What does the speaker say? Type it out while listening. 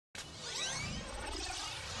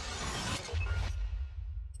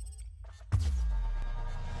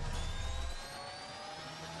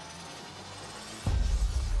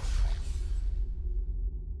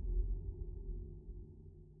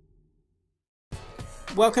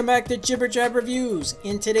Welcome back to Jibber Jab Reviews.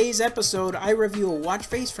 In today's episode, I review a watch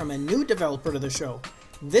face from a new developer to the show.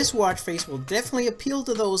 This watch face will definitely appeal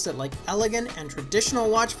to those that like elegant and traditional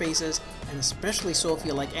watch faces, and especially so if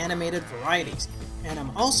you like animated varieties. And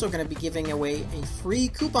I'm also going to be giving away a free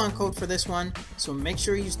coupon code for this one, so make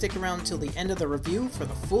sure you stick around until the end of the review for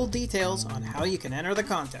the full details on how you can enter the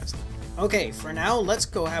contest. Okay, for now, let's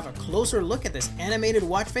go have a closer look at this animated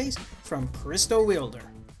watch face from Cristo Wielder.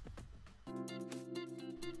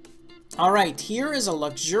 Alright, here is a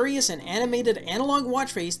luxurious and animated analog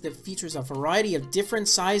watch face that features a variety of different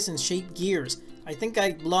size and shape gears. I think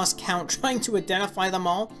I lost count trying to identify them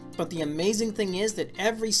all, but the amazing thing is that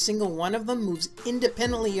every single one of them moves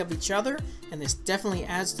independently of each other, and this definitely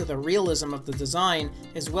adds to the realism of the design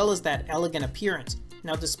as well as that elegant appearance.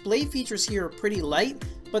 Now, display features here are pretty light,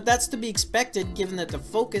 but that's to be expected given that the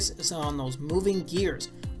focus is on those moving gears.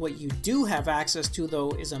 What you do have access to though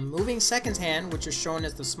is a moving seconds hand, which is shown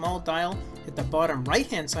as the small dial at the bottom right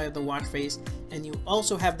hand side of the watch face, and you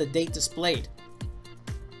also have the date displayed.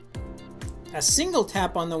 A single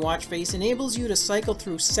tap on the watch face enables you to cycle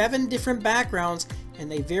through 7 different backgrounds,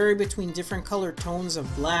 and they vary between different color tones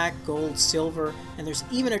of black, gold, silver, and there's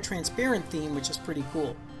even a transparent theme, which is pretty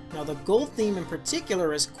cool. Now, the gold theme in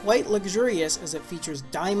particular is quite luxurious as it features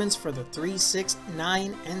diamonds for the 3, 6,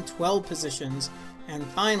 9, and 12 positions. And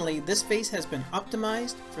finally, this face has been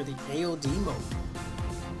optimized for the AOD mode.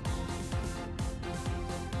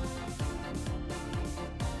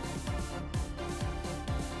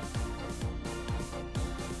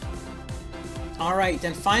 Alright,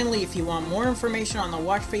 and finally, if you want more information on the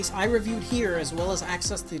watch face I reviewed here, as well as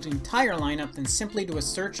access to the entire lineup, then simply do a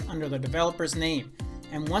search under the developer's name.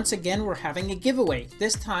 And once again, we're having a giveaway.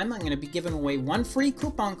 This time, I'm going to be giving away one free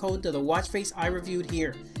coupon code to the watch face I reviewed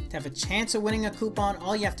here. To have a chance of winning a coupon,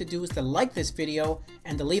 all you have to do is to like this video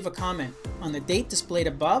and to leave a comment. On the date displayed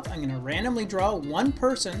above, I'm going to randomly draw one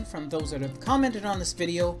person from those that have commented on this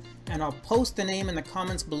video, and I'll post the name in the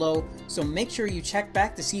comments below, so make sure you check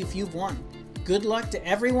back to see if you've won. Good luck to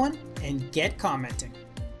everyone, and get commenting.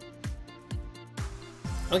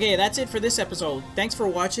 Okay, that's it for this episode. Thanks for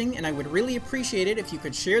watching, and I would really appreciate it if you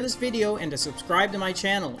could share this video and to subscribe to my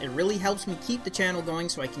channel. It really helps me keep the channel going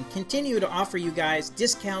so I can continue to offer you guys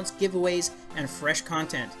discounts, giveaways, and fresh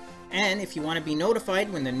content. And if you want to be notified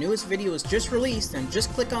when the newest video is just released, then just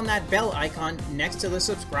click on that bell icon next to the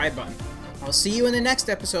subscribe button. I'll see you in the next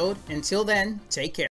episode. Until then, take care.